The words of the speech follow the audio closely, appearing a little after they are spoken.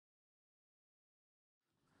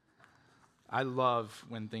I love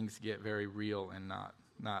when things get very real and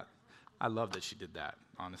not. I love that she did that,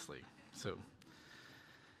 honestly. So,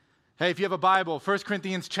 hey, if you have a Bible, 1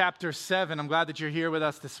 Corinthians chapter 7, I'm glad that you're here with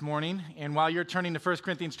us this morning. And while you're turning to 1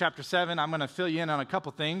 Corinthians chapter 7, I'm going to fill you in on a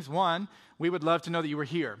couple things. One, we would love to know that you were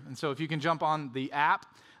here. And so if you can jump on the app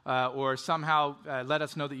or somehow let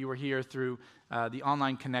us know that you were here through the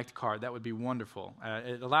online Connect card, that would be wonderful.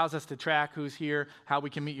 It allows us to track who's here, how we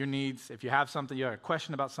can meet your needs. If you have something, you have a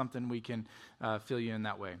question about something, we can fill you in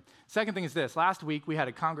that way. Second thing is this. Last week, we had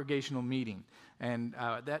a congregational meeting, and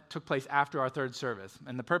that took place after our third service.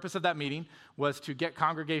 And the purpose of that meeting was to get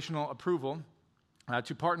congregational approval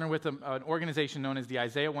to partner with an organization known as the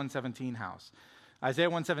Isaiah 117 House. Isaiah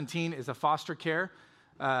 117 is a foster care.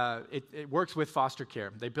 It works with foster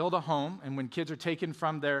care. They build a home, and when kids are taken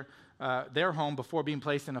from their home before being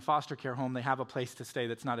placed in a foster care home, they have a place to stay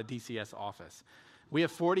that's not a DCS office. We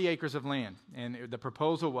have 40 acres of land, and the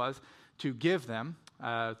proposal was to give them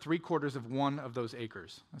 3/4 of one of those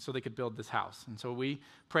acres so they could build this house. And so we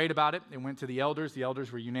prayed about it. It went to the elders. The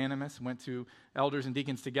elders were unanimous. Went to elders and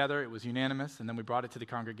deacons together. It was unanimous, and then we brought it to the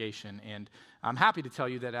congregation. And I'm happy to tell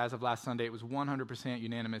you that as of last Sunday, it was 100%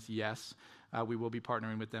 unanimous yes. We will be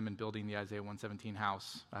partnering with them in building the Isaiah 117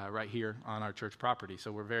 house right here on our church property.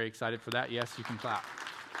 So we're very excited for that. Yes, you can clap.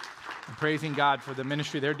 I'm praising God for the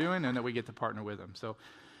ministry they're doing and that we get to partner with them. So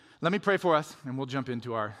let me pray for us, and we'll jump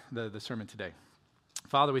into the sermon today.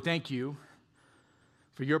 Father, we thank you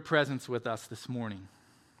for your presence with us this morning.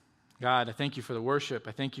 God, I thank you for the worship.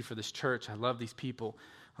 I thank you for this church. I love these people.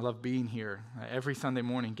 I love being here every Sunday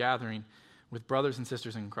morning, gathering with brothers and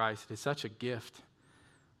sisters in Christ. It is such a gift.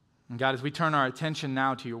 And God, as we turn our attention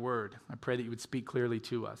now to your word, I pray that you would speak clearly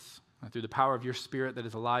to us. Through the power of your Spirit that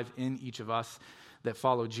is alive in each of us that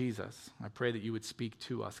follow Jesus, I pray that you would speak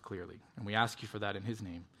to us clearly. And we ask you for that in his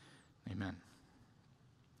name. Amen.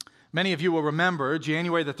 Many of you will remember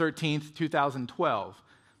January the 13th, 2012.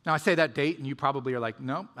 Now, I say that date, and you probably are like,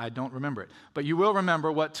 no, I don't remember it. But you will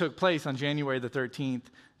remember what took place on January the 13th,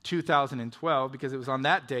 2012, because it was on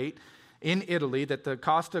that date in Italy that the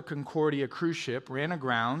Costa Concordia cruise ship ran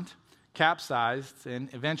aground, capsized,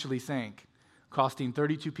 and eventually sank, costing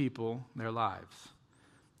 32 people their lives.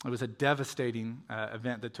 It was a devastating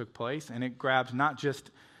event that took place, and it grabbed not just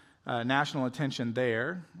national attention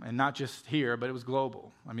there, and not just here, but it was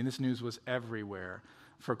global. I mean, this news was everywhere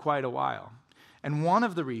for quite a while. And one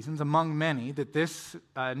of the reasons, among many, that this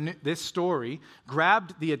story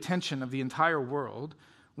grabbed the attention of the entire world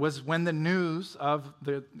was when the news of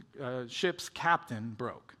the ship's captain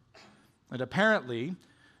broke. And apparently,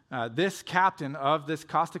 this captain of this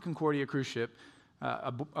Costa Concordia cruise ship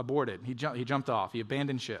aborted. He jumped off. He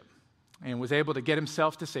abandoned ship and was able to get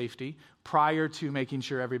himself to safety prior to making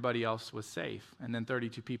sure everybody else was safe. And then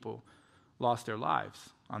 32 people lost their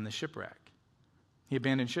lives on the shipwreck. He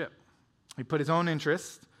abandoned ship. He put his own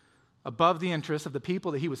interests above the interests of the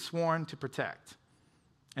people that he was sworn to protect.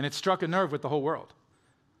 And it struck a nerve with the whole world.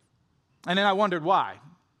 And then I wondered why.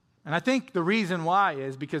 And I think the reason why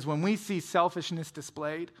is because when we see selfishness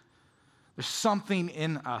displayed, there's something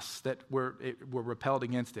in us that we're repelled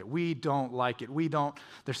against it. We don't like it.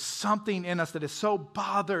 There's something in us that is so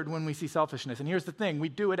bothered when we see selfishness. And here's the thing, we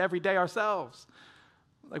do it every day ourselves.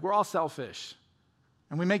 Like, we're all selfish.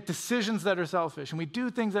 And we make decisions that are selfish, and we do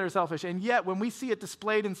things that are selfish. And yet, when we see it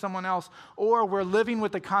displayed in someone else, or we're living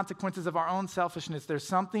with the consequences of our own selfishness, there's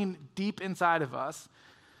something deep inside of us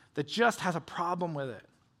that just has a problem with it.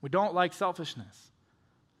 We don't like selfishness.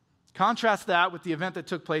 Contrast that with the event that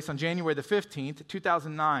took place on January the 15th,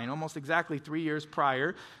 2009, almost exactly 3 years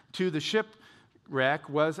prior to the shipwreck,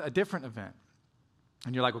 was a different event.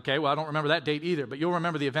 And you're like, okay, well, I don't remember that date either, but you'll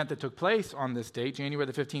remember the event that took place on this date, January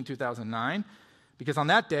the 15th, 2009, because on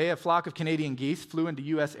that day, a flock of Canadian geese flew into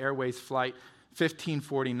U.S. Airways Flight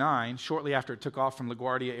 1549 shortly after it took off from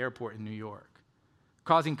LaGuardia Airport in New York,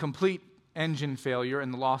 causing complete engine failure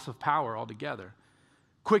and the loss of power altogether.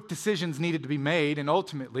 Quick decisions needed to be made, and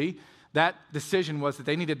ultimately, that decision was that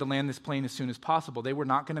they needed to land this plane as soon as possible. They were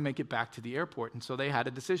not going to make it back to the airport, and so they had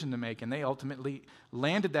a decision to make, and they ultimately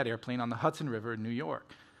landed that airplane on the Hudson River in New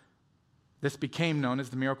York. This became known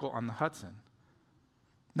as the Miracle on the Hudson.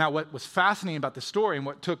 Now, what was fascinating about the story and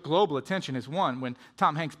what took global attention is, one, when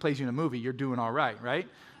Tom Hanks plays you in a movie, you're doing all right?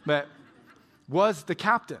 But was the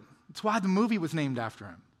captain. That's why the movie was named after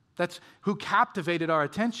him. That's who captivated our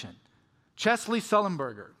attention. Chesley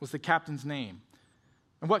Sullenberger was the captain's name.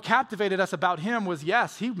 And what captivated us about him was,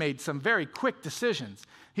 yes, he made some very quick decisions.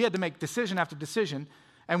 He had to make decision after decision.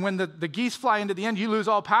 And when the geese fly into the end, you lose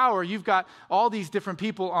all power. You've got all these different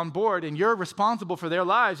people on board, and you're responsible for their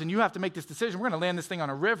lives, and you have to make this decision. We're going to land this thing on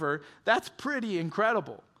a river. That's pretty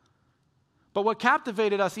incredible. But what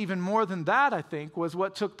captivated us even more than that, I think, was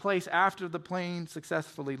what took place after the plane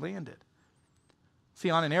successfully landed. See,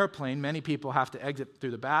 on an airplane, many people have to exit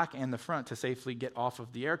through the back and the front to safely get off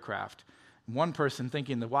of the aircraft. One person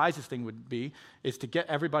thinking the wisest thing would be is to get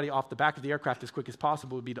everybody off the back of the aircraft as quick as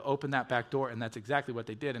possible would be to open that back door, and that's exactly what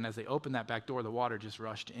they did. And as they opened that back door, the water just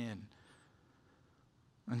rushed in.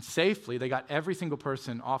 And safely, they got every single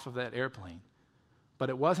person off of that airplane. But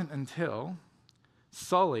it wasn't until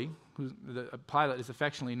Sully, who the pilot is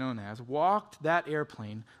affectionately known as, walked that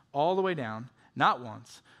airplane all the way down, not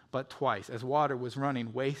once, but twice, as water was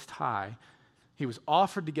running waist high. He was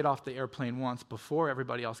offered to get off the airplane once before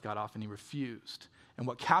everybody else got off, and he refused. And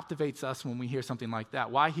what captivates us when we hear something like that,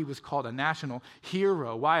 why he was called a national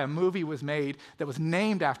hero, why a movie was made that was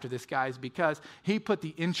named after this guy, is because he put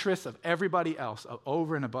the interests of everybody else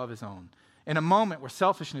over and above his own. In a moment where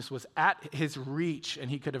selfishness was at his reach and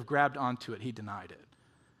he could have grabbed onto it, he denied it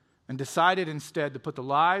and decided instead to put the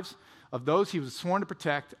lives of those he was sworn to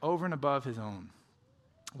protect over and above his own.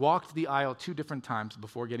 Walked the aisle 2 different times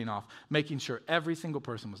before getting off, making sure every single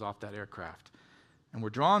person was off that aircraft. And we're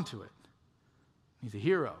drawn to it. He's a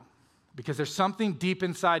hero because there's something deep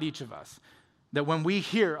inside each of us that when we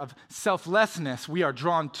hear of selflessness, we are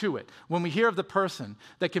drawn to it. When we hear of the person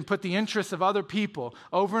that can put the interests of other people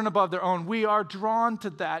over and above their own, we are drawn to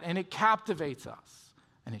that, and it captivates us,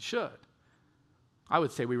 and it should. I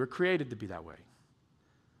would say we were created to be that way.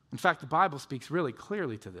 In fact, the Bible speaks really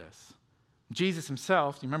clearly to this. Jesus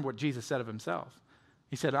himself, you remember what Jesus said of himself?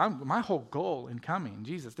 He said, my whole goal in coming,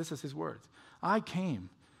 Jesus, this is his words, I came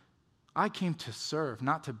to serve,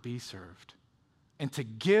 not to be served, and to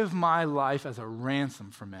give my life as a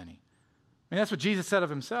ransom for many. I mean, that's what Jesus said of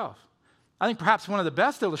himself. I think perhaps one of the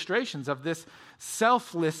best illustrations of this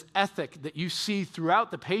selfless ethic that you see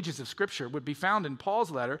throughout the pages of Scripture would be found in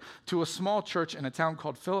Paul's letter to a small church in a town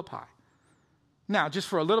called Philippi. Now, just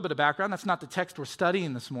for a little bit of background, that's not the text we're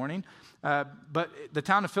studying this morning, but the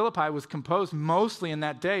town of Philippi was composed mostly in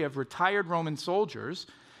that day of retired Roman soldiers.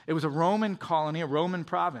 It was a Roman colony, a Roman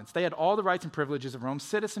province. They had all the rights and privileges of Rome.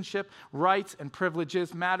 Citizenship, rights, and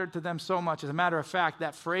privileges mattered to them so much. As a matter of fact,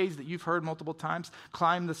 that phrase that you've heard multiple times,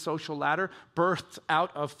 climb the social ladder, birthed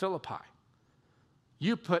out of Philippi.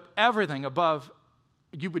 You put everything above.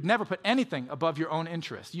 You would never put anything above your own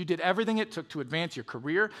interests. You did everything it took to advance your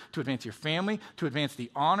career, to advance your family, to advance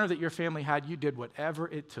the honor that your family had. You did whatever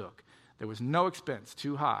it took. There was no expense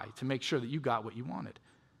too high to make sure that you got what you wanted.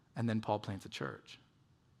 And then Paul plants a church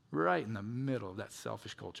right in the middle of that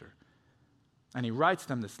selfish culture. And he writes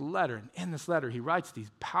them this letter, and in this letter he writes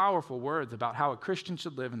these powerful words about how a Christian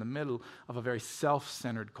should live in the middle of a very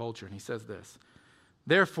self-centered culture. And he says this,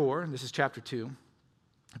 therefore, and this is chapter 2,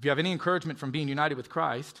 if you have any encouragement from being united with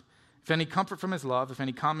Christ, if any comfort from his love, if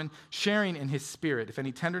any common sharing in his spirit, if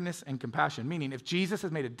any tenderness and compassion, meaning if Jesus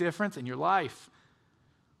has made a difference in your life,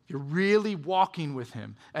 you're really walking with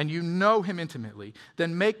him and you know him intimately,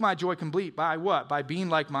 then make my joy complete by what? By being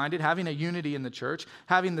like-minded, having a unity in the church,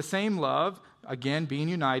 having the same love, again, being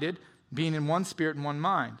united, being in one spirit and one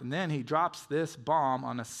mind. And then he drops this bomb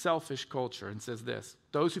on a selfish culture and says this,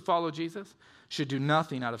 those who follow Jesus should do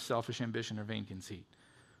nothing out of selfish ambition or vain conceit.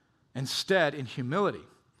 Instead, in humility,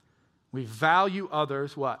 we value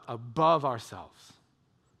others, what? Above ourselves.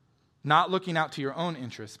 Not looking out to your own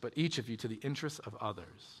interests, but each of you to the interests of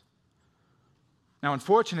others. Now,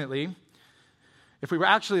 unfortunately, if we were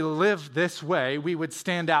actually to live this way, we would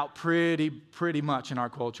stand out pretty much in our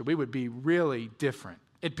culture. We would be really different.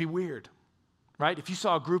 It'd be weird, right? If you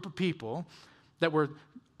saw a group of people that were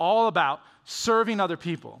all about serving other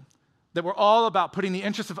people, that were all about putting the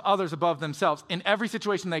interests of others above themselves in every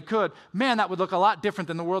situation they could, man, that would look a lot different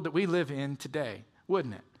than the world that we live in today,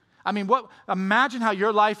 wouldn't it? I mean, imagine how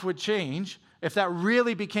your life would change if that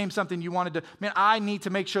really became something you wanted to, man, I need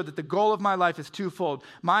to make sure that the goal of my life is twofold.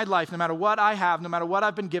 My life, no matter what I have, no matter what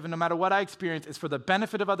I've been given, no matter what I experience, is for the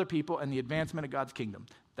benefit of other people and the advancement of God's kingdom.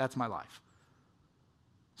 That's my life.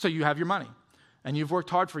 So you have your money, and you've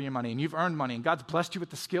worked hard for your money, and you've earned money, and God's blessed you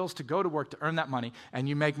with the skills to go to work to earn that money, and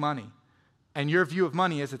you make money. And your view of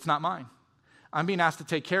money is, it's not mine. I'm being asked to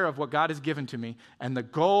take care of what God has given to me. And the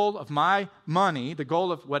goal of my money, the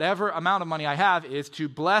goal of whatever amount of money I have, is to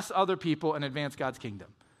bless other people and advance God's kingdom.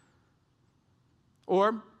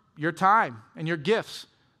 Or your time and your gifts,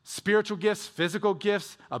 spiritual gifts, physical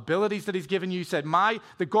gifts, abilities that he's given you. You said,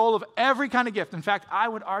 the goal of every kind of gift. In fact, I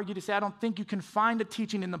would argue to say, I don't think you can find a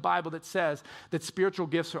teaching in the Bible that says that spiritual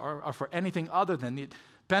gifts are for anything other than the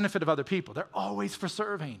benefit of other people. They're always for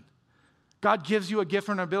serving. God gives you a gift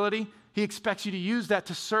or an ability. He expects you to use that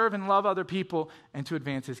to serve and love other people and to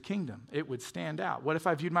advance his kingdom. It would stand out. What if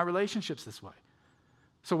I viewed my relationships this way?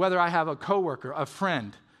 So whether I have a coworker, a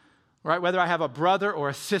friend, right? Whether I have a brother or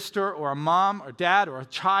a sister or a mom or dad or a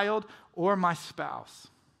child or my spouse.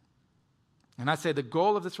 And I say the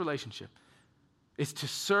goal of this relationship is to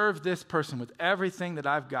serve this person with everything that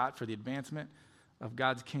I've got for the advancement of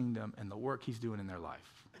God's kingdom and the work he's doing in their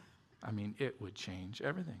life. I mean, it would change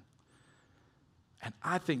everything. And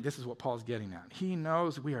I think this is what Paul's getting at. He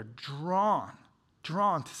knows we are drawn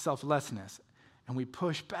to selflessness, and we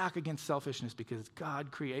push back against selfishness because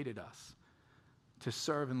God created us to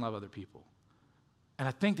serve and love other people. And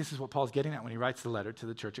I think this is what Paul's getting at when he writes the letter to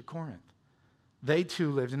the church at Corinth. They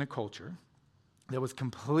too lived in a culture that was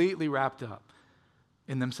completely wrapped up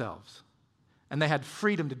in themselves. And they had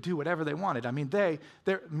freedom to do whatever they wanted. I mean,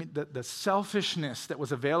 the selfishness that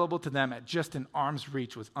was available to them at just an arm's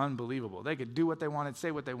reach was unbelievable. They could do what they wanted,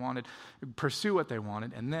 say what they wanted, pursue what they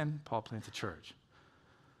wanted, and then Paul plants a church.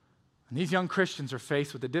 And these young Christians are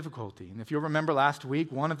faced with a difficulty. And if you'll remember last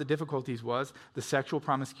week, one of the difficulties was the sexual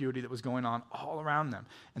promiscuity that was going on all around them.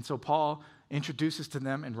 And so Paul introduces to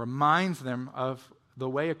them and reminds them of the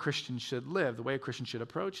way a Christian should live, the way a Christian should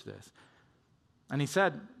approach this. And he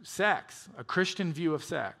said, sex, a Christian view of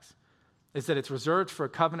sex, is that it's reserved for a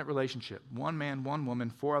covenant relationship, one man, one woman,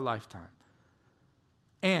 for a lifetime.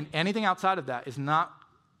 And anything outside of that is not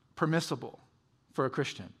permissible for a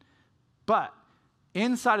Christian. But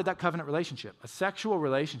inside of that covenant relationship, a sexual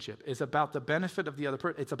relationship is about the benefit of the other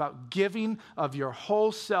person. It's about giving of your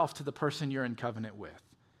whole self to the person you're in covenant with.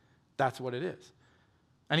 That's what it is.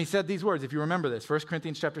 And he said these words, if you remember this, 1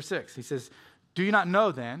 Corinthians chapter 6. He says, do you not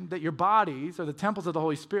know then that your bodies are the temples of the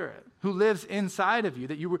Holy Spirit who lives inside of you,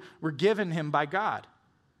 that you were given him by God?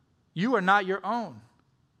 You are not your own.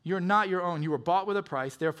 You're not your own. You were bought with a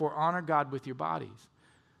price, therefore honor God with your bodies.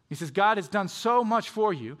 He says, God has done so much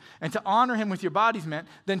for you, and to honor him with your bodies meant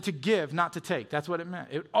then to give, not to take. That's what it meant.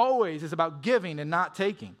 It always is about giving and not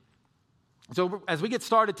taking. So as we get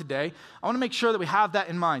started today, I want to make sure that we have that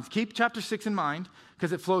in mind. Keep chapter 6 in mind,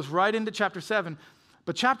 because it flows right into chapter 7.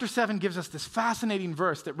 But chapter 7 gives us this fascinating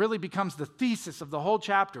verse that really becomes the thesis of the whole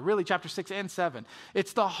chapter, really chapter 6 and 7.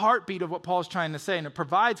 It's the heartbeat of what Paul's trying to say, and it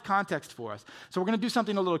provides context for us. So we're going to do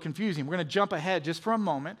something a little confusing. We're going to jump ahead just for a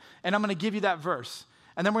moment, and I'm going to give you that verse.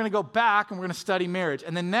 And then we're going to go back and we're going to study marriage.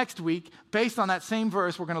 And then next week, based on that same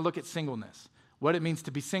verse, we're going to look at singleness, what it means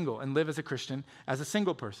to be single and live as a Christian as a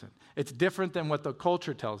single person. It's different than what the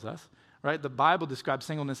culture tells us. Right? The Bible describes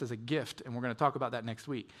singleness as a gift, and we're going to talk about that next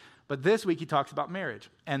week. But this week he talks about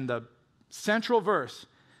marriage. And the central verse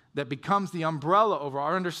that becomes the umbrella over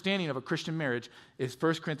our understanding of a Christian marriage is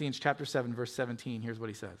 1 Corinthians chapter 7, verse 17. Here's what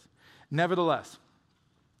he says. Nevertheless,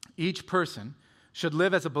 each person should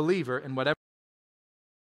live as a believer in whatever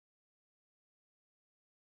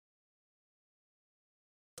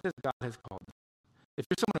God has called them. If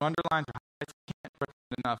you're someone who underlines or highlights, can't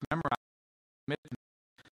recommend enough, memorize, commit to.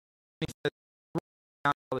 He says,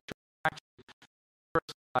 actually,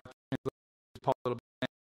 first Paul a little bit.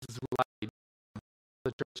 This is like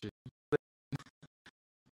the churches.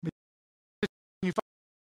 You find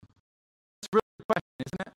it's really the question,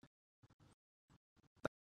 isn't it?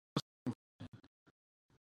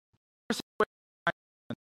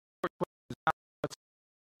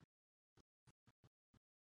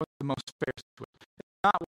 What's the most fair situation? It's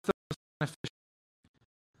not what's the most beneficial.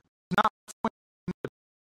 It's not what's going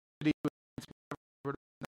to be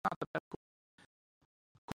not the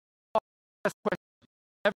best question.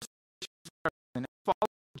 Every situation and follow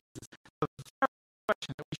Jesus. The very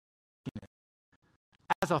question that we should be asking is,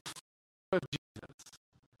 as a follower of Jesus,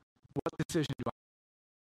 what decision do I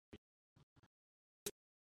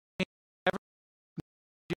make? Every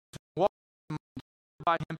Jesus walk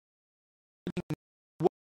by him,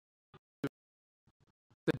 what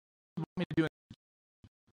that you want me to do in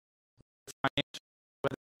financial,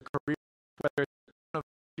 whether it's a career, whether it's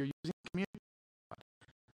you're using community.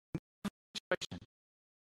 Situation.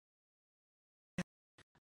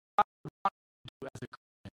 God would want to do as a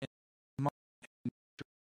Christian in the moment.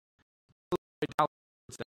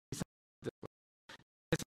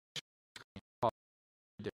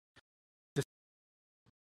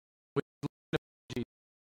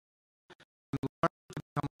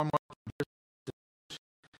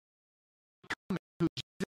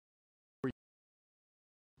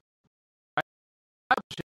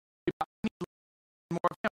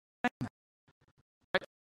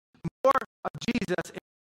 More of Jesus in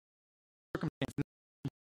circumstances,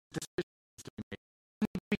 decisions to be made. We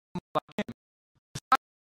need to become more like him. It's not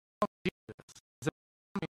about Jesus. It's about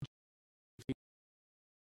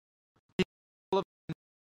all of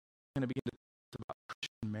going to begin to talk about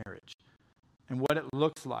Christian marriage and what it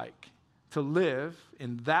looks like to live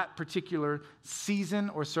in that particular season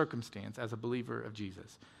or circumstance as a believer of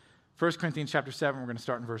Jesus. 1 Corinthians chapter 7, we're going to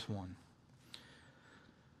start in verse 1.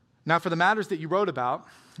 Now, for the matters that you wrote about,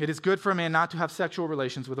 it is good for a man not to have sexual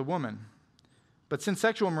relations with a woman. But since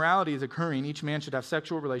sexual immorality is occurring, each man should have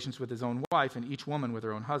sexual relations with his own wife, and each woman with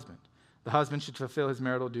her own husband. The husband should fulfill his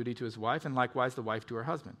marital duty to his wife, and likewise the wife to her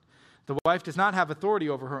husband. The wife does not have authority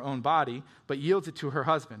over her own body, but yields it to her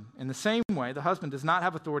husband. In the same way, the husband does not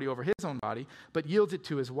have authority over his own body, but yields it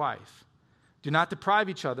to his wife. Do not deprive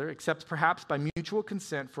each other, except perhaps by mutual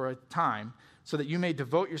consent for a time, so that you may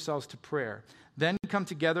devote yourselves to prayer. Then come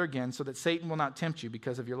together again, so that Satan will not tempt you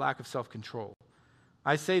because of your lack of self-control.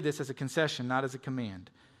 I say this as a concession, not as a command.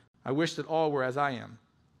 I wish that all were as I am.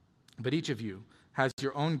 But each of you has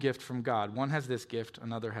your own gift from God. One has this gift,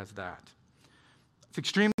 another has that. It's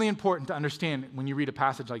extremely important to understand when you read a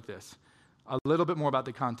passage like this, a little bit more about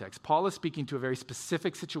the context. Paul is speaking to a very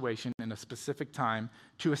specific situation in a specific time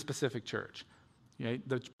to a specific church. Okay?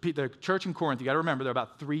 The church in Corinth, you got to remember, they're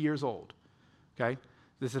about 3 years old. Okay?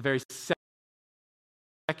 This is a very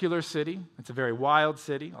secular city. It's a very wild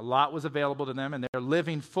city. A lot was available to them, and they're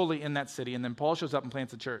living fully in that city. And then Paul shows up and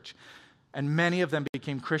plants a church. And many of them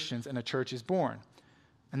became Christians, and a church is born.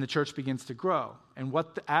 And the church begins to grow. And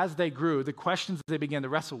as they grew, the questions they began to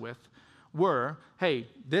wrestle with were, hey,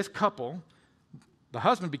 this couple, the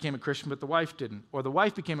husband became a Christian, but the wife didn't. Or the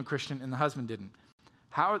wife became a Christian, and the husband didn't.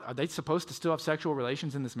 How are they supposed to still have sexual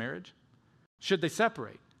relations in this marriage? Should they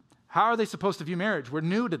separate? How are they supposed to view marriage? We're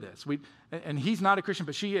new to this. And he's not a Christian,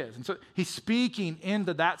 but she is. And so he's speaking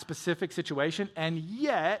into that specific situation, and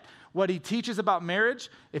yet what he teaches about marriage,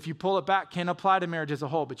 if you pull it back, can apply to marriage as a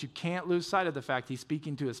whole, but you can't lose sight of the fact he's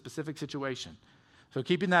speaking to a specific situation. So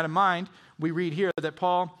keeping that in mind, we read here that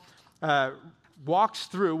Paul walks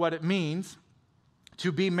through what it means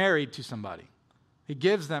to be married to somebody. He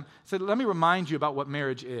gives them, said, let me remind you about what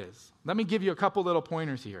marriage is. Let me give you a couple little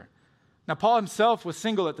pointers here. Now, Paul himself was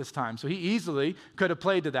single at this time, so he easily could have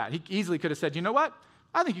played to that. He easily could have said, you know what?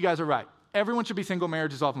 I think you guys are right. Everyone should be single.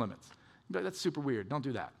 Marriage is off limits. That's super weird. Don't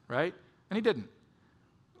do that, right? And he didn't.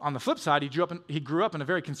 On the flip side, he grew up in a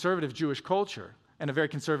very conservative Jewish culture and a very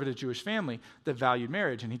conservative Jewish family that valued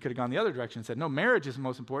marriage, and he could have gone the other direction and said, no, marriage is the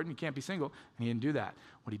most important. You can't be single, and he didn't do that.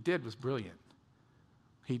 What he did was brilliant.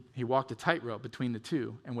 He walked a tightrope between the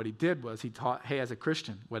two, and what he did was he taught, hey, as a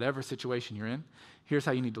Christian, whatever situation you're in, here's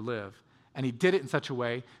how you need to live. And he did it in such a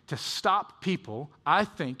way to stop people, I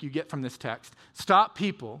think you get from this text, stop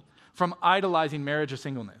people from idolizing marriage or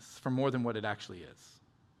singleness for more than what it actually is.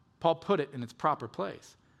 Paul put it in its proper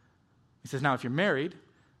place. He says, now if you're married,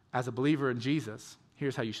 as a believer in Jesus,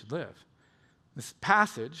 here's how you should live. This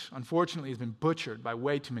passage, unfortunately, has been butchered by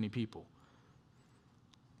way too many people.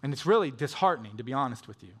 And it's really disheartening, to be honest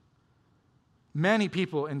with you. Many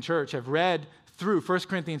people in church have read through 1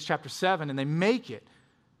 Corinthians chapter 7, and they make it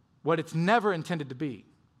what it's never intended to be.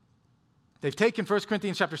 They've taken 1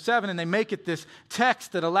 Corinthians chapter 7 and they make it this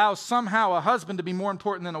text that allows somehow a husband to be more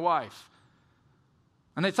important than a wife.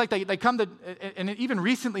 And it's like they come to, and even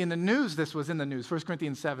recently in the news, this was in the news, 1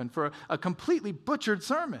 Corinthians 7, for a completely butchered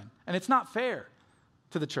sermon. And it's not fair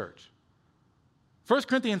to the church. 1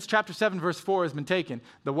 Corinthians chapter 7, verse 4 has been taken.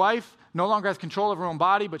 The wife no longer has control of her own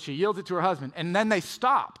body, but she yields it to her husband. And then they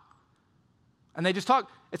stop. And they just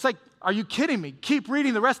talk. It's like, are you kidding me? Keep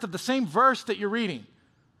reading the rest of the same verse that you're reading.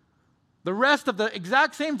 The rest of the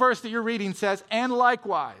exact same verse that you're reading says, and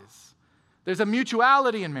likewise. There's a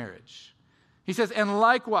mutuality in marriage. He says, and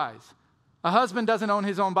likewise. A husband doesn't own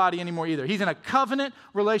his own body anymore either. He's in a covenant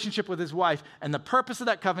relationship with his wife, and the purpose of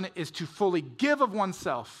that covenant is to fully give of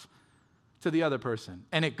oneself to the other person.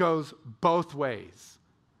 And it goes both ways,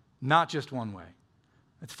 not just one way.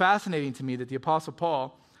 It's fascinating to me that the Apostle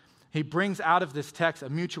Paul, he brings out of this text a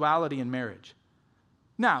mutuality in marriage.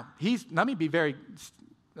 Now, let me be very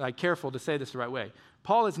careful to say this the right way.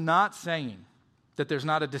 Paul is not saying that there's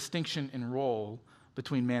not a distinction in role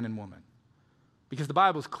between man and woman, because the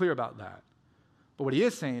Bible is clear about that. But what he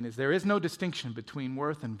is saying is there is no distinction between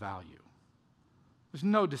worth and value. There's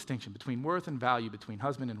no distinction between worth and value between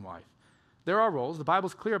husband and wife. There are roles. The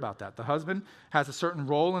Bible's clear about that. The husband has a certain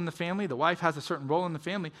role in the family. The wife has a certain role in the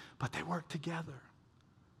family, but they work together.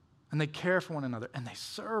 And they care for one another, and they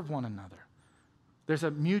serve one another. There's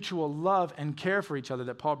a mutual love and care for each other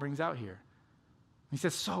that Paul brings out here. He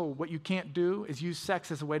says, so what you can't do is use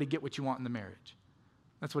sex as a way to get what you want in the marriage.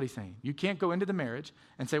 That's what he's saying. You can't go into the marriage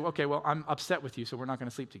and say, okay, well, I'm upset with you, so we're not going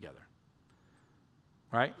to sleep together.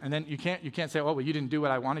 Right? And then you can't say, oh, well, you didn't do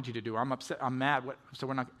what I wanted you to do, or I'm upset, I'm mad, so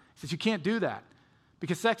we're not. He says, you can't do that,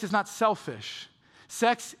 because sex is not selfish.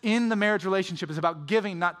 Sex in the marriage relationship is about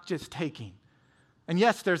giving, not just taking. And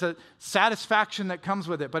yes, there's a satisfaction that comes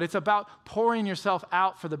with it, but it's about pouring yourself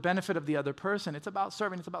out for the benefit of the other person. It's about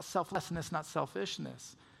serving. It's about selflessness, not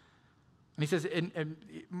selfishness. And he says, and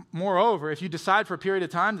moreover, if you decide for a period of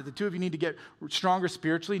time that the two of you need to get stronger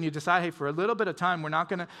spiritually, and you decide, hey, for a little bit of time, we're not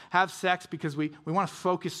going to have sex because we want to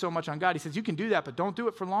focus so much on God. He says, you can do that, but don't do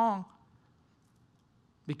it for long.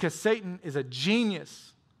 Because Satan is a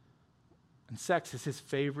genius, and sex is his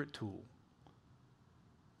favorite tool.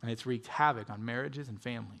 And it's wreaked havoc on marriages and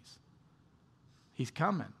families. He's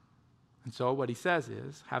coming. And so what he says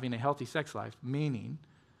is, having a healthy sex life, meaning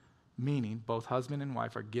both husband and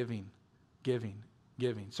wife are giving,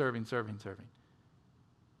 serving,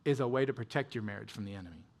 is a way to protect your marriage from the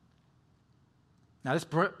enemy. Now, this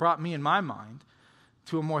brought me in my mind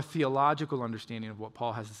to a more theological understanding of what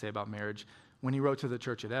Paul has to say about marriage when he wrote to the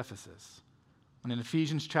church at Ephesus. And in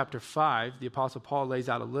Ephesians chapter 5, the Apostle Paul lays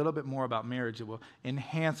out a little bit more about marriage that will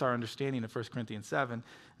enhance our understanding of 1 Corinthians 7. And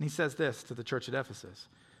he says this to the church at Ephesus: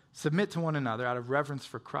 submit to one another out of reverence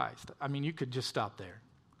for Christ. I mean, you could just stop there.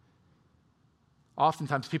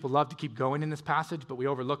 Oftentimes people love to keep going in this passage, but we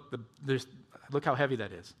overlook look how heavy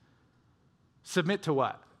that is. Submit to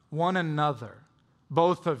what? One another,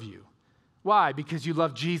 both of you. Why? Because you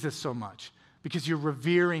love Jesus so much. Because you're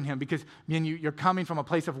revering him, because you're coming from a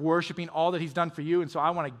place of worshiping all that he's done for you, and so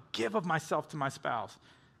I want to give of myself to my spouse.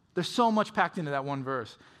 There's so much packed into that one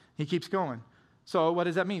verse. He keeps going. So what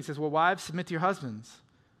does that mean? He says, well, wives, submit to your husbands,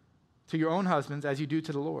 to your own husbands, as you do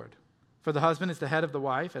to the Lord. For the husband is the head of the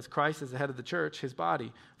wife, as Christ is the head of the church, his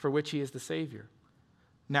body, for which he is the Savior.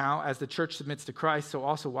 Now, as the church submits to Christ, so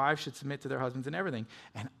also wives should submit to their husbands in everything.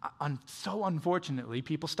 And so unfortunately,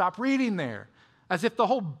 people stop reading there, as if the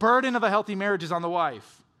whole burden of a healthy marriage is on the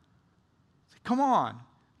wife. Come on,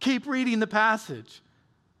 keep reading the passage.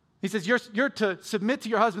 He says you're to submit to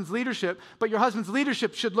your husband's leadership, but your husband's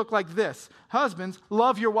leadership should look like this. Husbands,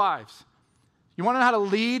 love your wives. You want to know how to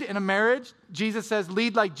lead in a marriage? Jesus says,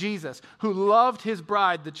 lead like Jesus, who loved his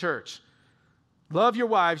bride, the church. Love your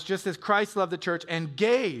wives just as Christ loved the church and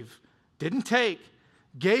gave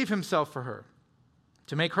himself for her,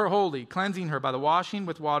 to make her holy, cleansing her by the washing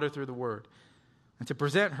with water through the word, and to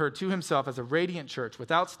present her to himself as a radiant church,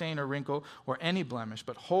 without stain or wrinkle or any blemish,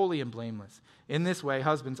 but holy and blameless. In this way,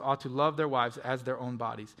 husbands ought to love their wives as their own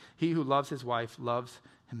bodies. He who loves his wife loves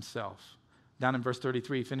himself. Down in verse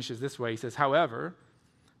 33, he finishes this way. He says, however,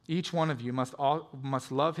 each one of you must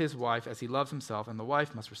love his wife as he loves himself, and the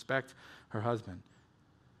wife must respect her husband.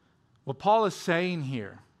 What Paul is saying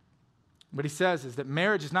here, what he says is that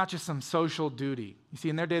marriage is not just some social duty. You see,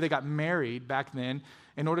 in their day, they got married back then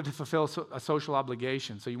in order to fulfill a social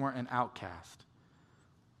obligation, so you weren't an outcast.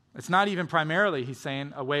 It's not even primarily, he's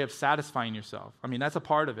saying, a way of satisfying yourself. I mean, that's a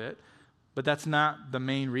part of it, but that's not the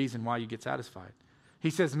main reason why you get satisfied. He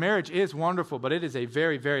says marriage is wonderful, but it is a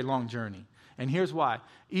very, very long journey. And here's why.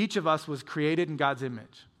 Each of us was created in God's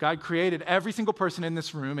image. God created every single person in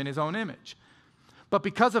this room in his own image. But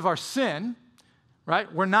because of our sin,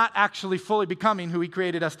 right, we're not actually fully becoming who he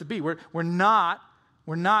created us to be. We're not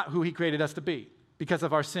who he created us to be because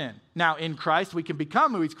of our sin. Now, in Christ, we can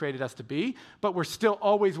become who he's created us to be, but we're still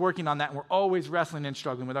always working on that, and we're always wrestling and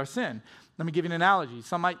struggling with our sin. Let me give you an analogy.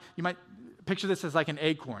 You might picture this as like an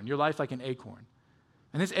acorn, your life like an acorn.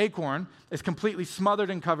 And this acorn is completely smothered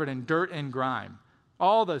and covered in dirt and grime.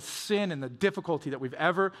 All the sin and the difficulty that we've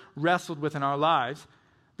ever wrestled with in our lives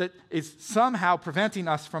that is somehow preventing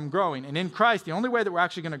us from growing. And in Christ, the only way that we're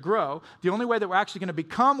actually going to grow, the only way that we're actually going to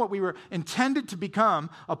become what we were intended to become,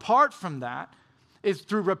 apart from that, is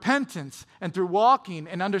through repentance and through walking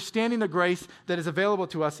and understanding the grace that is available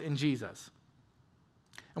to us in Jesus.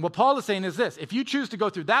 And what Paul is saying is this: if you choose to go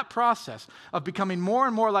through that process of becoming more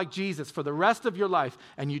and more like Jesus for the rest of your life,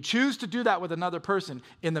 and you choose to do that with another person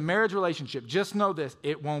in the marriage relationship, just know this: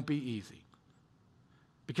 it won't be easy.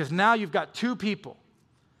 Because now you've got two people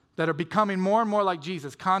that are becoming more and more like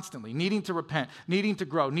Jesus constantly, needing to repent, needing to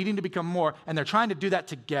grow, needing to become more, and they're trying to do that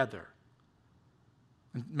together.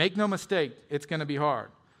 And make no mistake, it's going to be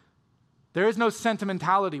hard. There is no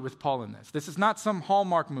sentimentality with Paul in this. This is not some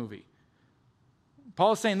Hallmark movie.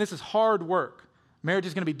 Paul is saying this is hard work. Marriage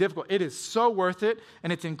is going to be difficult. It is so worth it,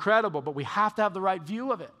 and it's incredible, but we have to have the right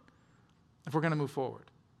view of it if we're going to move forward.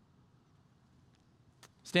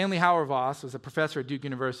 Stanley Hauerwas was a professor at Duke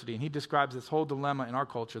University, and he describes this whole dilemma in our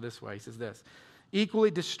culture this way. He says this: equally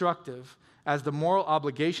destructive as the moral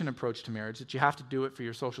obligation approach to marriage, that you have to do it for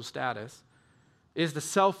your social status, is the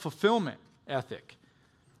self-fulfillment ethic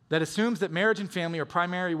that assumes that marriage and family are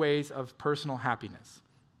primary ways of personal happiness.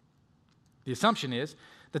 The assumption is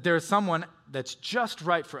that there is someone that's just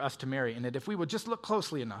right for us to marry, and that if we will just look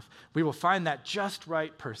closely enough, we will find that just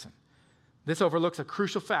right person. This overlooks a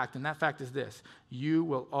crucial fact, and that fact is this: you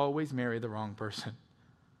will always marry the wrong person.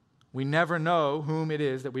 We never know whom it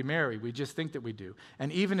is that we marry. We just think that we do.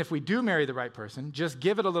 And even if we do marry the right person, just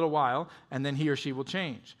give it a little while, and then he or she will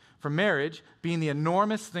change. For marriage, being the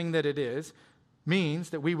enormous thing that it is,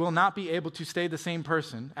 means that we will not be able to stay the same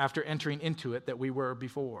person after entering into it that we were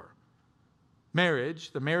before.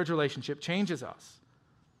 Marriage, the marriage relationship, changes us.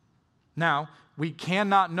 Now, we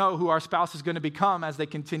cannot know who our spouse is going to become as they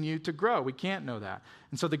continue to grow. We can't know that.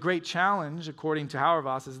 And so the great challenge, according to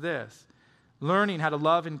Hauerwas, is this: learning how to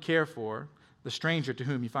love and care for the stranger to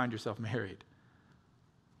whom you find yourself married.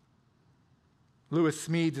 Lewis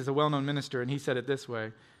Smedes is a well-known minister, and he said it this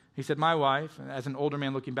way. He said, my wife, as an older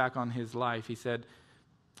man looking back on his life, he said,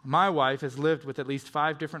 my wife has lived with at least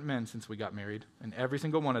 5 different men since we got married, and every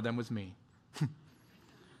single one of them was me.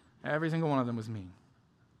 Every single one of them was me.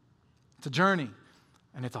 It's a journey,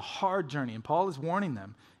 and it's a hard journey, and Paul is warning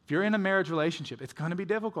them. If you're in a marriage relationship, it's going to be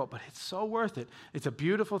difficult, but it's so worth it. It's a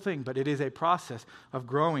beautiful thing, but it is a process of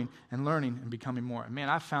growing and learning and becoming more. And man,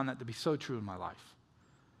 I've found that to be so true in my life.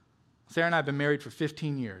 Sarah and I have been married for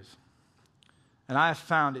 15 years, and I have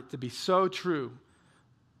found it to be so true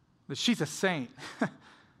that she's a saint.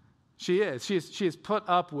 She is. She has put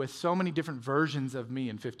up with so many different versions of me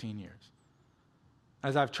in 15 years,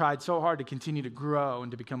 as I've tried so hard to continue to grow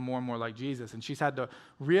and to become more and more like Jesus. And she's had to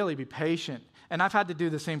really be patient. And I've had to do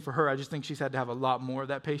the same for her. I just think she's had to have a lot more of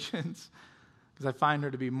that patience, because I find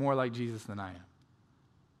her to be more like Jesus than I am.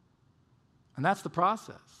 And that's the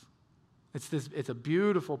process. It's a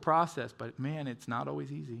beautiful process, but man, it's not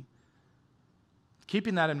always easy.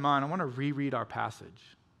 Keeping that in mind, I want to reread our passage,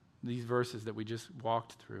 these verses that we just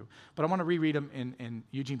walked through. But I want to reread them in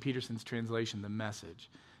Eugene Peterson's translation, The Message.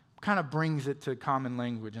 Kind of brings it to common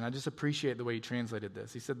language, and I just appreciate the way he translated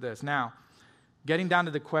this. He said this: now, getting down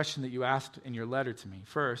to the question that you asked in your letter to me,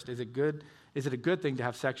 first, is it a good thing to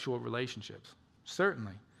have sexual relationships?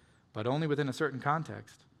 Certainly, but only within a certain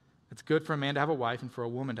context. It's good for a man to have a wife and for a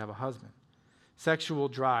woman to have a husband. Sexual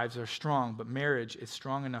drives are strong, but marriage is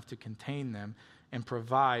strong enough to contain them and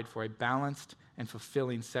provide for a balanced and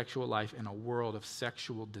fulfilling sexual life in a world of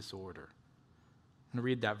sexual disorder. I'm going to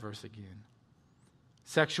read that verse again.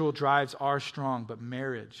 Sexual drives are strong, but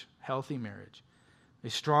marriage, healthy marriage,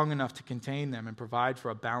 is strong enough to contain them and provide for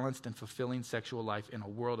a balanced and fulfilling sexual life in a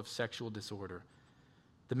world of sexual disorder.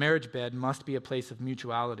 The marriage bed must be a place of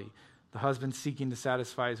mutuality, the husband seeking to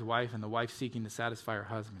satisfy his wife and the wife seeking to satisfy her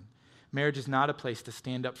husband. Marriage is not a place to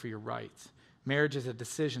stand up for your rights. Marriage is a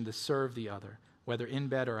decision to serve the other, whether in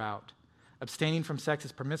bed or out. Abstaining from sex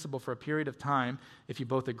is permissible for a period of time if you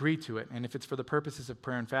both agree to it, and if it's for the purposes of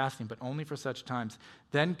prayer and fasting, but only for such times.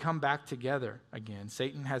 Then come back together again.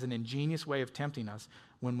 Satan has an ingenious way of tempting us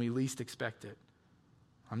when we least expect it.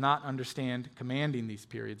 I'm not commanding these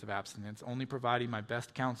periods of abstinence, only providing my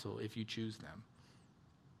best counsel if you choose them.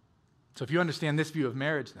 So if you understand this view of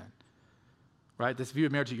marriage then, right, this view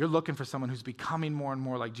of marriage, you're looking for someone who's becoming more and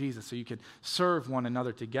more like Jesus so you can serve one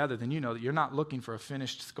another together, then you know that you're not looking for a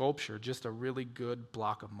finished sculpture, just a really good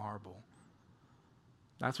block of marble.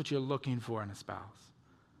 That's what you're looking for in a spouse.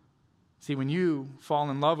 See, when you fall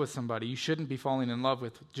in love with somebody, you shouldn't be falling in love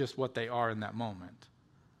with just what they are in that moment.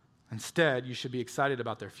 Instead, you should be excited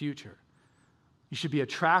about their future. You should be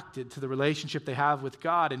attracted to the relationship they have with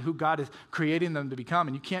God and who God is creating them to become.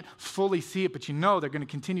 And you can't fully see it, but you know they're going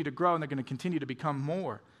to continue to grow and they're going to continue to become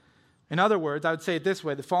more. In other words, I would say it this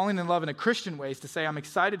way: the falling in love in a Christian way is to say, I'm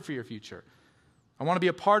excited for your future. I want to be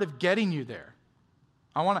a part of getting you there.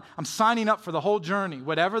 I'm signing up for the whole journey.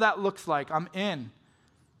 Whatever that looks like, I'm in.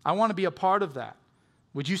 I want to be a part of that.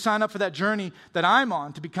 Would you sign up for that journey that I'm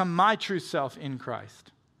on to become my true self in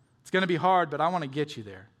Christ? It's going to be hard, but I want to get you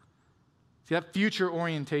there. See, that future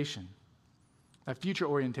orientation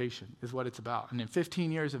is what it's about. And in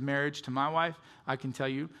 15 years of marriage to my wife, I can tell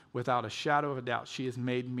you without a shadow of a doubt, she has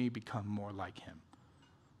made me become more like him.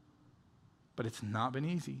 But it's not been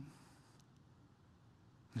easy.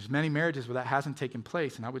 There's many marriages where that hasn't taken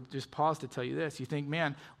place, and I would just pause to tell you this. You think,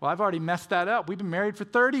 man, well, I've already messed that up. We've been married for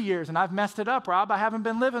 30 years, and I've messed it up, Rob. I haven't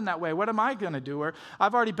been living that way. What am I going to do? Or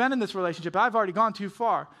I've already been in this relationship. I've already gone too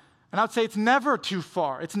far. And I would say it's never too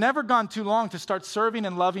far. It's never gone too long to start serving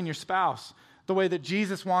and loving your spouse the way that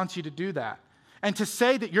Jesus wants you to do that. And to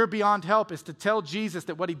say that you're beyond help is to tell Jesus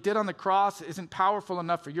that what he did on the cross isn't powerful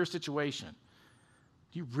enough for your situation.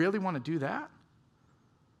 Do you really want to do that?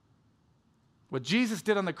 What Jesus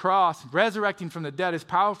did on the cross, resurrecting from the dead, is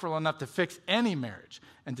powerful enough to fix any marriage.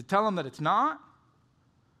 And to tell them that it's not,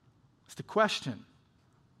 it's to question.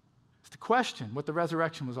 It's to question what the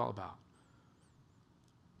resurrection was all about.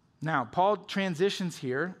 Now, Paul transitions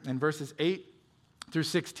here in verses 8 through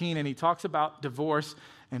 16, and he talks about divorce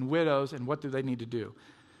and widows and what do they need to do.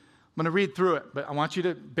 I'm going to read through it, but I want you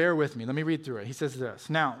to bear with me. Let me read through it. He says this,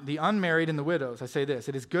 "Now, the unmarried and the widows, I say this,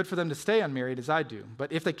 it is good for them to stay unmarried as I do.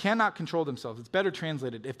 But if they cannot control themselves," it's better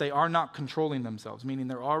translated, if they are not controlling themselves, meaning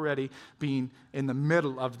they're already being in the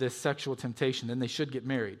middle of this sexual temptation, then they should get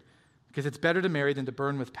married. Because it's better to marry than to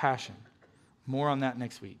burn with passion. More on that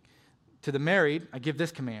next week. "To the married, I give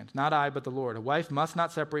this command, not I, but the Lord. A wife must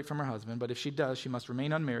not separate from her husband, but if she does, she must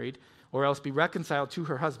remain unmarried or else be reconciled to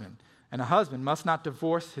her husband. And a husband must not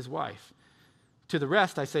divorce his wife. To the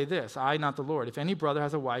rest, I say this, I, not the Lord. If any brother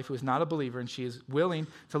has a wife who is not a believer and she is willing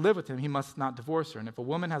to live with him, he must not divorce her. And if a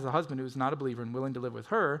woman has a husband who is not a believer and willing to live with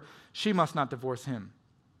her, she must not divorce him.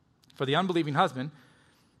 For the unbelieving husband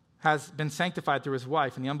has been sanctified through his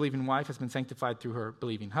wife, and the unbelieving wife has been sanctified through her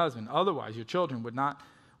believing husband. Otherwise, your children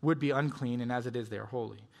would be unclean, and as it is, they are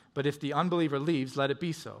holy. But if the unbeliever leaves, let it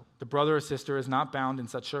be so. The brother or sister is not bound in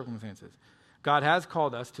such circumstances. God has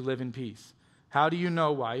called us to live in peace. How do you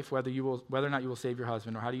know, wife, whether or not you will save your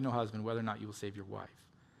husband, or how do you know, husband, whether or not you will save your wife?"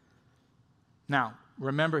 Now,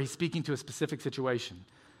 remember, he's speaking to a specific situation.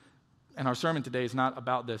 And our sermon today is not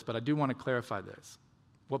about this, but I do want to clarify this.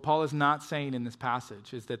 What Paul is not saying in this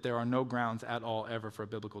passage is that there are no grounds at all ever for a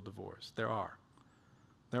biblical divorce. There are.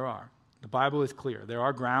 There are. The Bible is clear. There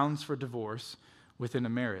are grounds for divorce within a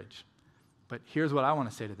marriage. But here's what I want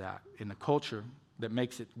to say to that. In a culture that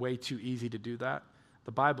makes it way too easy to do that,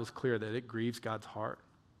 the Bible is clear that it grieves God's heart.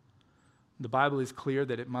 The Bible is clear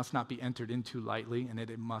that it must not be entered into lightly and that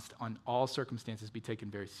it must, on all circumstances, be taken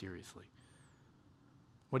very seriously.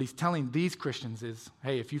 What he's telling these Christians is,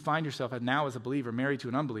 hey, if you find yourself now as a believer married to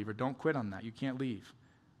an unbeliever, don't quit on that. You can't leave.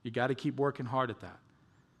 You got to keep working hard at that.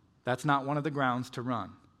 That's not one of the grounds to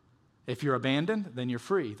run. If you're abandoned, then you're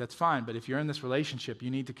free. That's fine. But if you're in this relationship, you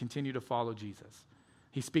need to continue to follow Jesus.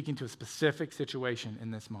 He's speaking to a specific situation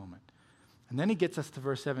in this moment. And then he gets us to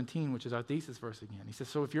verse 17, which is our thesis verse again. He says,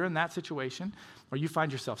 so if you're in that situation, or you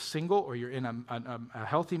find yourself single, or you're in a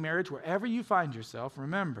healthy marriage, wherever you find yourself,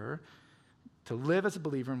 remember to live as a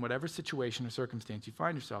believer in whatever situation or circumstance you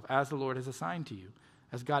find yourself, as the Lord has assigned to you,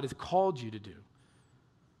 as God has called you to do.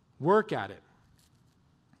 Work at it.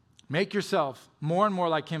 Make yourself more and more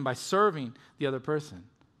like him by serving the other person.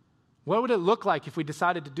 What would it look like if we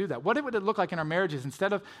decided to do that? What would it look like in our marriages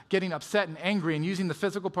instead of getting upset and angry and using the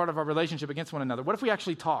physical part of our relationship against one another? What if we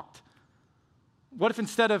actually talked? What if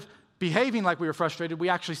instead of behaving like we were frustrated, we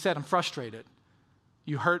actually said, I'm frustrated.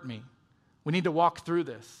 You hurt me. We need to walk through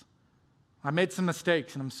this. I made some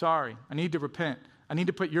mistakes and I'm sorry. I need to repent. I need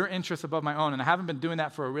to put your interests above my own. And I haven't been doing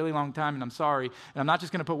that for a really long time and I'm sorry. And I'm not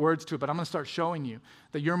just going to put words to it, but I'm going to start showing you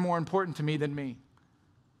that you're more important to me than me.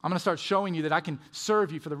 I'm going to start showing you that I can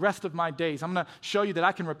serve you for the rest of my days. I'm going to show you that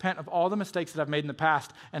I can repent of all the mistakes that I've made in the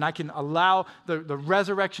past, and I can allow the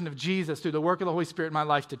resurrection of Jesus through the work of the Holy Spirit in my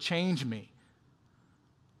life to change me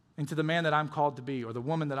into the man that I'm called to be or the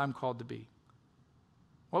woman that I'm called to be.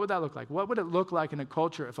 What would that look like? What would it look like in a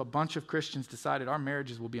culture if a bunch of Christians decided our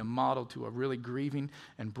marriages will be a model to a really grieving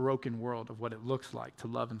and broken world of what it looks like to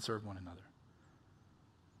love and serve one another?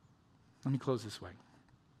 Let me close this way.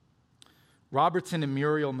 Robertson and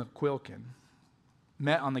Muriel McQuilkin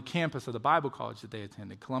met on the campus of the Bible college that they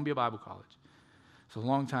attended, Columbia Bible College. It's a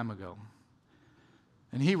long time ago.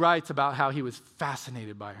 And he writes about how he was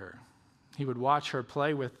fascinated by her. He would watch her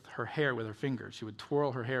play with her hair with her fingers. She would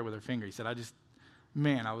twirl her hair with her finger. He said,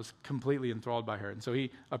 I was completely enthralled by her. And so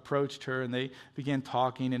he approached her and they began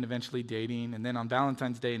talking and eventually dating. And then on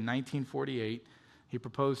Valentine's Day in 1948, he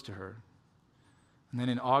proposed to her. And then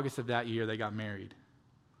in August of that year, they got married.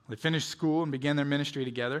 They finished school and began their ministry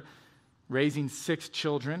together, raising 6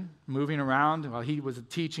 children, moving around while he was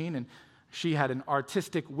teaching, and she had an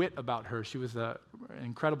artistic wit about her. She was an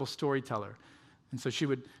incredible storyteller. And so she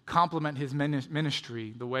would complement his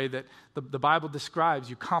ministry the way that the Bible describes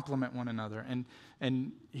you complement one another.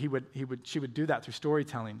 And she would do that through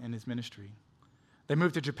storytelling in his ministry. They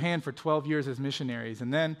moved to Japan for 12 years as missionaries,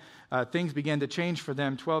 and then things began to change for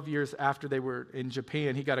them 12 years after they were in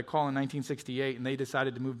Japan. He got a call in 1968, and they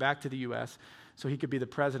decided to move back to the U.S. so he could be the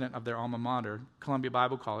president of their alma mater, Columbia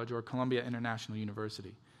Bible College or Columbia International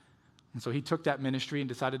University. And so he took that ministry and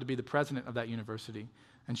decided to be the president of that university.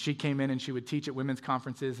 And she came in and she would teach at women's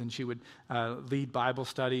conferences and she would lead Bible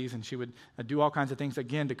studies and she would do all kinds of things,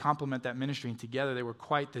 again, to complement that ministry. And together they were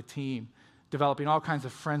quite the team, developing all kinds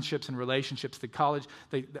of friendships and relationships. The college,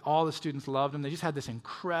 all the students loved them. They just had this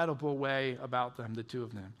incredible way about them, the two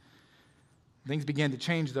of them. Things began to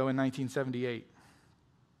change, though, in 1978.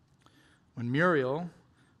 When Muriel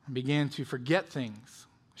began to forget things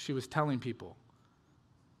she was telling people,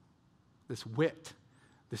 this wit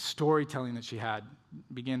the storytelling that she had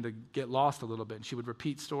began to get lost a little bit, and she would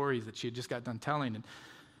repeat stories that she had just got done telling. And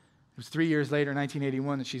it was 3 years later,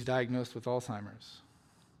 1981, that she's diagnosed with Alzheimer's.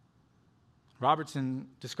 Robertson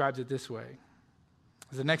describes it this way.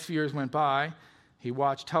 As the next few years went by, he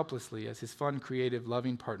watched helplessly as his fun, creative,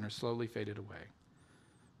 loving partner slowly faded away.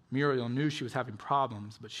 Muriel knew she was having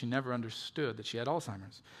problems, but she never understood that she had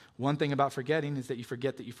Alzheimer's. One thing about forgetting is that you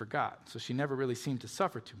forget that you forgot, so she never really seemed to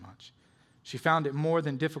suffer too much. She found it more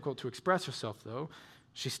than difficult to express herself, though.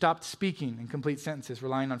 She stopped speaking in complete sentences,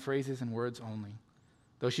 relying on phrases and words only.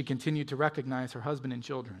 Though she continued to recognize her husband and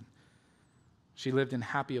children, she lived in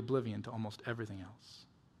happy oblivion to almost everything else.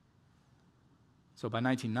 So by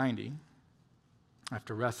 1990,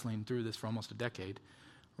 after wrestling through this for almost a decade,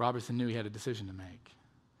 Robertson knew he had a decision to make.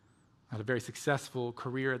 Had a very successful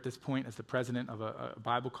career at this point as the president of a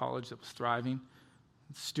Bible college that was thriving,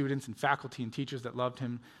 students and faculty and teachers that loved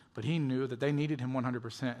him, but he knew that they needed him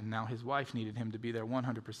 100%, and now his wife needed him to be there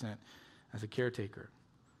 100% as a caretaker.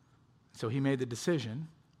 So he made the decision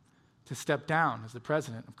to step down as the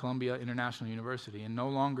president of Columbia International University and no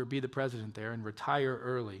longer be the president there and retire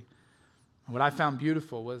early. And what I found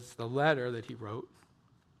beautiful was the letter that he wrote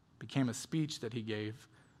became a speech that he gave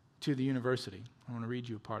to the university. I want to read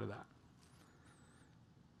you a part of that.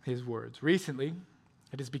 His words: "Recently,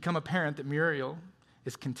 it has become apparent that Muriel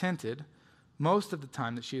is contented most of the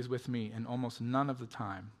time that she is with me and almost none of the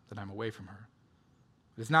time that I'm away from her.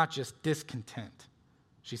 It is not just discontent.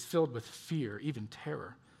 She's filled with fear, even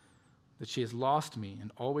terror, that she has lost me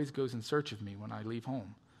and always goes in search of me when I leave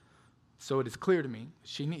home. So it is clear to me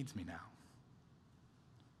she needs me now.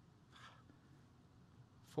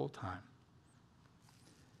 Full time."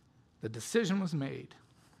 The decision was made,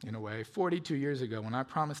 in a way, 42 years ago when I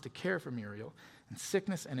promised to care for Muriel in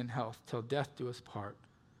sickness and in health till death do us part.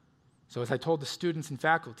 So as I told the students and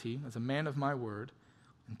faculty, as a man of my word,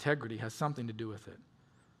 integrity has something to do with it.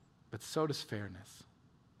 But so does fairness.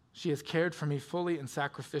 She has cared for me fully and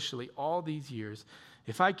sacrificially all these years.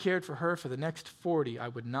 If I cared for her for the next 40, I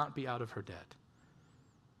would not be out of her debt.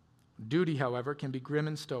 Duty, however, can be grim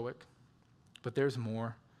and stoic, but there's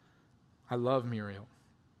more. I love Muriel.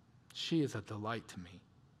 She is a delight to me.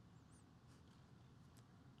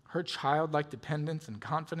 Her childlike dependence and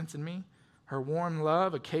confidence in me, her warm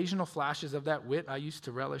love, occasional flashes of that wit I used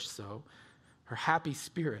to relish so, her happy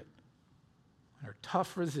spirit, and her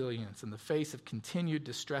tough resilience in the face of continued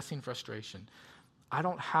distressing frustration. I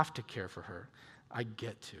don't have to care for her. I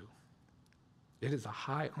get to. It is a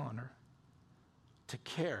high honor to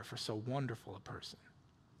care for so wonderful a person.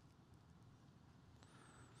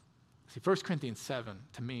 See, 1 Corinthians 7,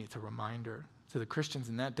 to me, it's a reminder to the Christians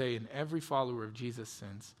in that day and every follower of Jesus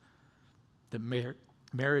since that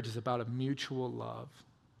marriage is about a mutual love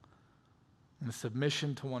and a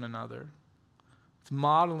submission to one another. It's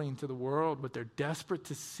modeling to the world what they're desperate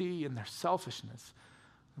to see in their selfishness.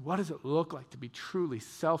 What does it look like to be truly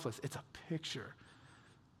selfless? It's a picture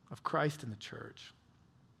of Christ in the church.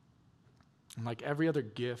 And like every other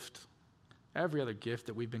gift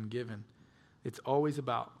that we've been given, it's always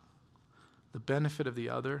about the benefit of the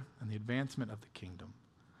other and the advancement of the kingdom.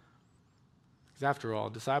 Because after all,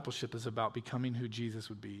 discipleship is about becoming who Jesus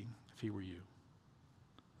would be if he were you.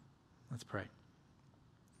 Let's pray.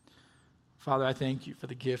 Father, I thank you for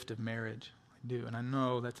the gift of marriage. I do, and I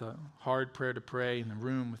know that's a hard prayer to pray in a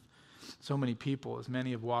room with so many people, as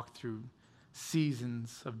many have walked through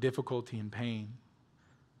seasons of difficulty and pain.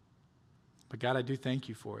 But God, I do thank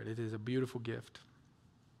you for it. It is a beautiful gift.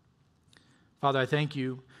 Father, I thank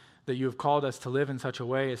you that you have called us to live in such a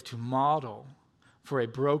way as to model for a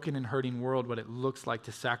broken and hurting world what it looks like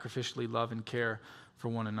to sacrificially love and care for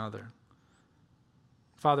one another.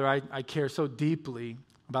 Father, I care so deeply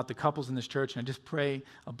about the couples in this church, and I just pray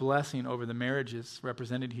a blessing over the marriages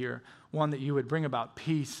represented here. One, that you would bring about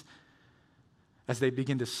peace as they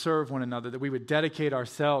begin to serve one another, that we would dedicate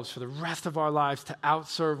ourselves for the rest of our lives to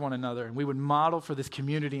outserve one another, and we would model for this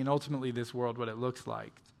community and ultimately this world what it looks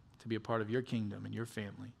like to be a part of your kingdom and your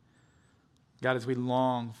family. God, as we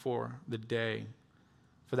long for the day,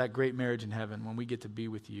 for that great marriage in heaven when we get to be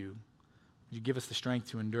with you, would you give us the strength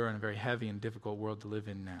to endure in a very heavy and difficult world to live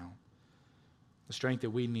in now, the strength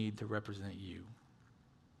that we need to represent you.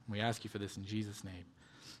 We ask you for this in Jesus' name.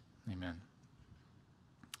 Amen.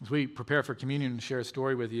 As we prepare for communion, and share a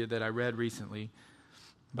story with you that I read recently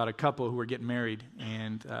about a couple who were getting married,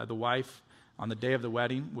 and the wife on the day of the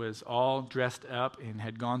wedding was all dressed up and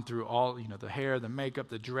had gone through all, the hair, the makeup,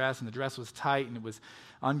 the dress, and the dress was tight and it was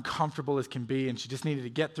uncomfortable as can be, and she just needed to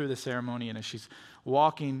get through the ceremony. And as she's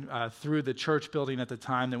walking through the church building at the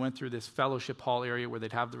time, they went through this fellowship hall area where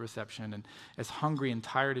they'd have the reception, and as hungry and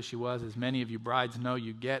tired as she was, as many of you brides know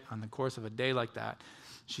you get on the course of a day like that,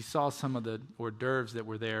 she saw some of the hors d'oeuvres that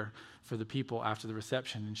were there for the people after the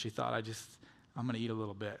reception, and she thought, I'm going to eat a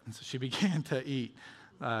little bit. And so she began to eat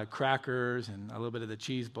crackers and a little bit of the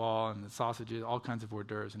cheese ball and the sausages, all kinds of hors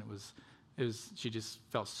d'oeuvres, and it was. She just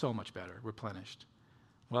felt so much better, replenished.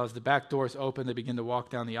 Well, as the back doors open, they begin to walk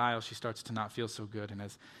down the aisle. She starts to not feel so good, and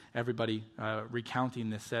as everybody recounting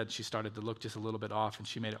this said, she started to look just a little bit off, and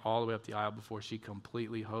she made it all the way up the aisle before she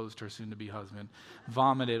completely hosed her soon-to-be husband,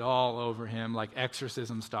 vomited all over him like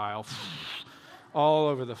exorcism style. All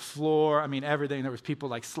over the floor. I mean, everything. There was people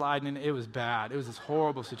like sliding in. It was bad. It was this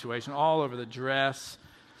horrible situation all over the dress.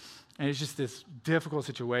 And it's just this difficult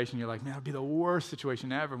situation. You're like, man, it'd be the worst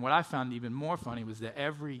situation ever. And what I found even more funny was that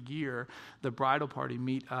every year the bridal party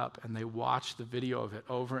meet up and they watch the video of it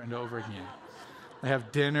over and over again. They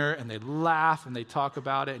have dinner and they laugh and they talk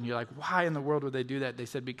about it. And you're like, why in the world would they do that? They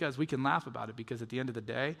said, because we can laugh about it, because at the end of the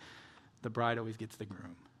day, the bride always gets the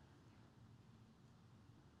groom.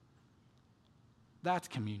 That's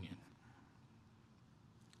communion.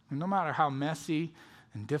 And no matter how messy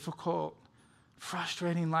and difficult,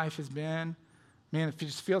 frustrating life has been, man, it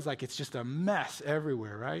just feels like it's just a mess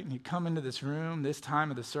everywhere, right? And you come into this room, this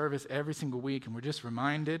time of the service every single week, and we're just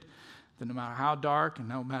reminded that no matter how dark and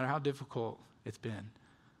no matter how difficult it's been,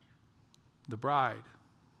 the bride,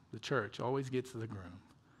 the church, always gets the groom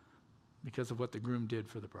because of what the groom did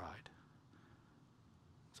for the bride.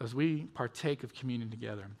 So as we partake of communion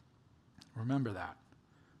together, remember that.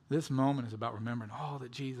 This moment is about remembering all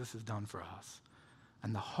that Jesus has done for us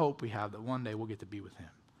and the hope we have that one day we'll get to be with him.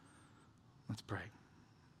 Let's pray.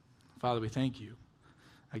 Father, we thank you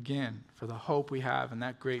again for the hope we have in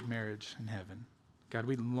that great marriage in heaven. God,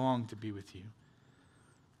 we long to be with you.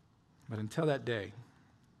 But until that day,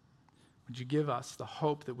 would you give us the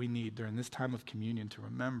hope that we need during this time of communion to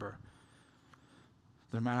remember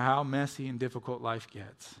that no matter how messy and difficult life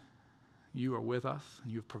gets, you are with us,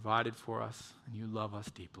 and you have provided for us, and you love us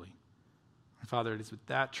deeply. And Father, it is with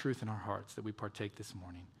that truth in our hearts that we partake this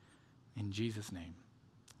morning. In Jesus' name,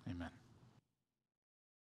 amen.